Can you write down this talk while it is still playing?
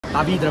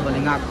ताबीद्रब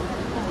लेंगाक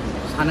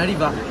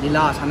सानरीबा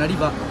लीला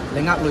सानरीबा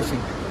लेंगाक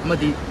लोइसिंग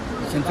अमदी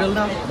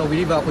सेंट्रलना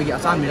तौबिरिबा अखोगी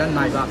आसान मिरन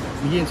नाइबा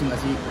मियेंसिंग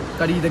असि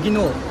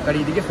करीदगिनो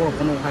करीदगी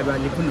होरपनो हाइबा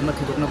लिखुन अमा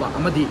थिदोकनबा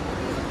अमदी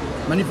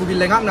मणिपुरगी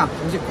लेंगाकना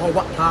हौजिक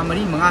फावबा था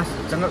मरी मंगा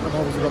चंगक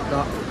फावबा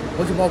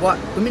हौजिक फावबा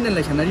तुमिन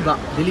लेसनरीबा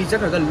दिल्ली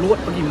चक्रगा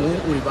लोटपगी मो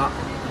उरिबा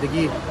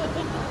दगी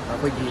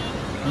अखोगी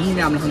मी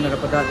म्याम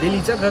हंगरपदा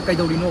दिल्ली चक्र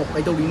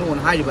कइदौरिनो न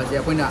हाइरिबासे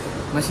अखोइना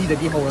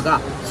मसीदगी हौरगा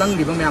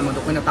चंगरिबा म्याम अदो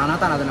अखोइना ताना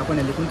तानादना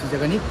अखोइना लिखुन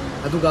थिजगनी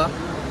अदुगा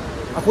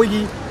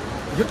अखोगी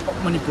Youth of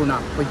Manipur na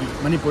अखोगी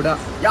मणिपुरदा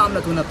यामना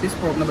थुना पीस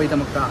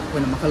प्रोग्रामबैदमक्ता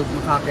अखोइना मखल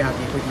मखा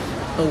कयागी अखोगी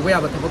तौबा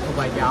याबा थबक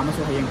थबाय कया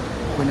अमसो हयें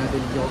अखोइना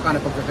दिल्ली यो काना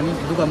तौजगनी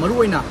अदुगा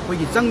मरुओइना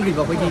अखोगी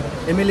चंगरिबा अखोगी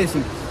MLA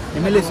सिंग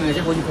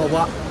असे हौजिक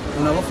फावबा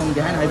उनाबा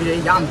फंगदे हाइन हाइबिरे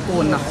याम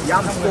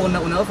तोनना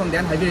उनाबा फंगदे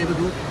हाइन हाइबिरे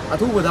दुदु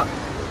अथुबदा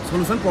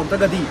solution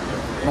प्रोग्रामगदी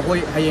मखोई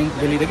हयें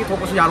दिल्लीदगी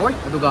थोकसु यारोय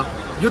अदुगा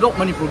Youth of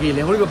Manipur gi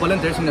lehoriba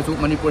volunteers singasu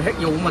Manipur hek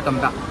yobu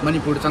matamda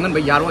Manipur changan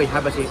bai yaroi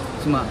habase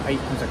sima ai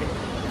thumsake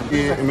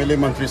MLA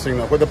मंत्री सिंह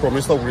ना कोई तो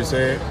प्रॉमिस तो उरी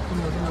से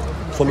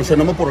solution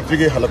नमक प्रोडक्ट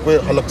के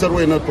हलक्चर वो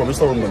इन्हें प्रॉमिस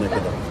तो बने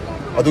केदा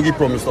अदुगी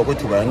प्रॉमिस तो कोई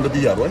थुगायन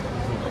बदी यार वो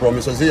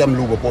प्रॉमिस ऐसे हम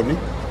लूब पोनी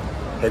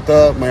एक तो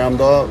मयाम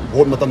दा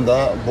वोट मतम दा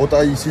वोट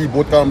आई सी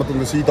वोट का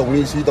मतम सी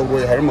तो वो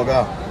हर मगा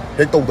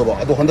एक तो उधर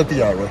अदो हंड्रेड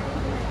यार वो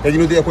लेकिन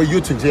उधर कोई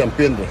यूथ सिंह से हम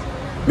पेन दे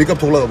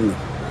मेकअप थोड़ा अपनी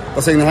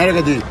तो सिंह ना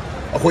है कि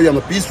अखोई हम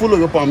पीसफुल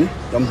हो पामी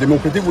हम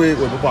डेमोक्रेटिक वे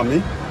हो पामी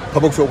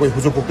थबक सो कोई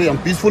हुजुकोटे हम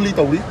पीसफुली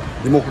तौरी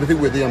डेमोक्रेटिक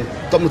वे दे हम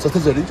तब न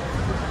चथजरी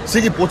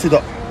सिगी पोचिदा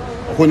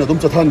अखोइना दुम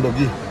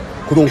चथानबगी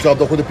खुदों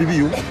चाबदा अखोइदा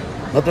पिबियु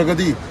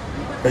नत्रगदी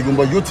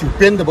कइगुंबा यूथ सिंह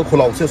पेनदबा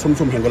खोलाउ से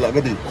सुम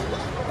हेंगलागदी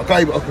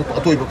अकाई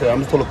अतोइबा कया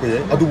हम थोलक पे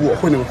अदुबु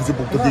अखोइना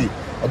हुजुबुक्तदी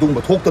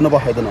अदुंबा थोक्तनबा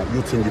हाइदना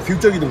यूथ सिंह की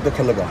फ्यूचर की दुमता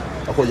खलगा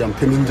अखोइ याम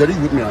थेमिंजरी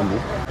यूथ म्यामु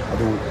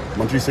अदु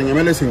मंत्री सिंह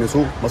MLA सिंह नेसु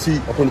मसी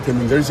अखोइना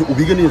थेमिंजरी से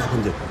उबिगनी सु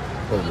खंजे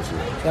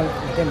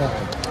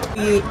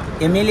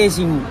MLA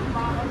सिंह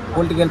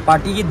पॉलिटिकल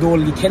पार्टी की दोल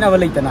की खेना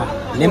लेतना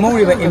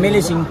लेमौरिबा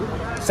MLA Singh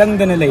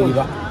संगदन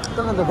लेरिबा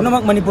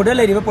उनमक Manipur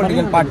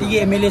political party की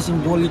MLA सिंह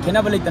दोल की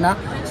खेना लेतना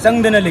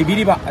संगदन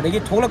लेबिरिबा अदगी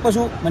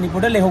थोलकपसु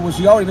मणिपुर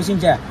लेहोबसु यावरिबा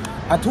सिंजे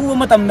अथुबा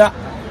मतमदा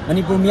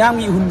मणिपुर मियाम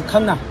की इहुन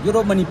खंगना यूथ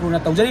ऑफ मणिपुर ना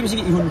तौजरिबिसि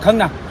इहुन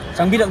खंगना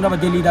संबिरकनबा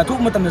दिल्ली दा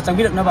अथुबा मतमदा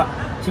संबिरकनबा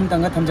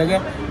सिमतंगा थमजगे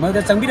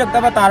मददा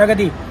संबिरकतबा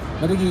तारगदी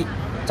मदुगी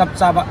चप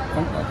चाबा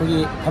अखोगी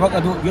थबक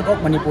अदु यूथ ऑफ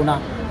मणिपुर ना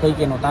कोई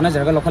केनो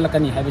तानाजरगा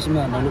लोखलकनी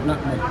हाइबिसिना नलुकना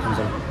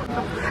थमजगे.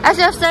 As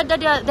you have said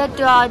that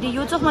the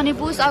youth of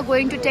Manipur are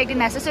going to take the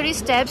necessary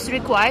steps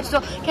required,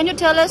 so can you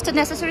tell us the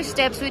necessary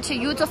steps which the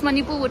youth of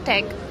Manipur would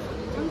take?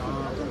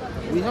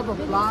 We have a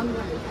plan,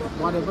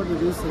 whatever the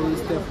necessary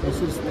step we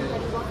should take,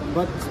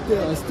 but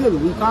still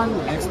we can't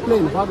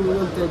explain what we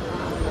will take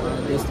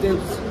the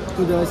steps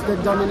to the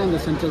state government and the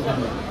central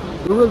government.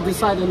 We will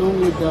decide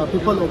along with the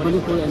people of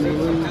Manipur and we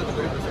will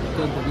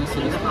take the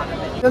necessary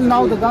steps. Till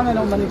now the government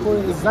of Manipur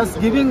is just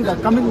giving the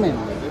commitment.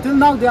 Till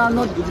now they are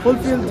not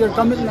fulfilled their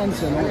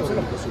commitments.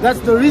 That's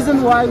the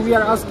reason why we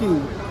are asking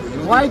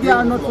why they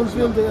are not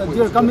fulfilled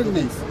their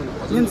commitments.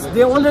 Means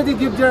they already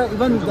give their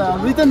even the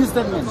written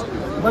statement,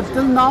 but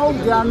till now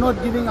they are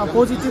not giving a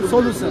positive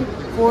solution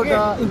for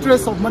the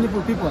interests of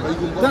Manipur people.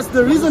 That's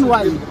the reason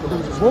why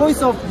the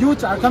voice of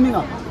youth are coming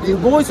up. The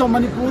voice of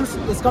Manipur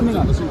is coming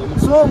up.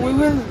 So we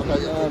will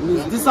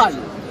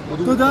decide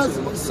to the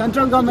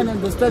central government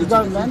and the state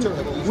government.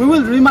 We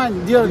will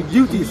remind their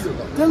duties.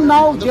 Till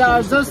now they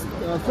are just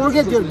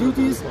forget their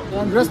duties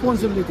and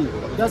responsibility.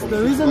 That's the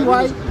reason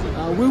why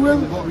we will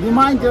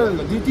remind their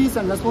duties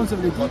and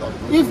responsibility.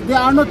 If they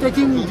are not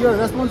taking their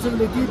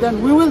responsibility,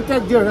 then we will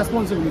take their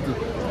responsibility.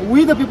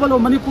 We, the people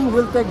of Manipur,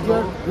 will take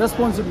their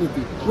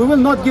responsibility. We will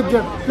not give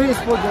their place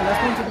for their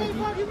responsibility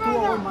to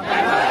our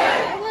mother.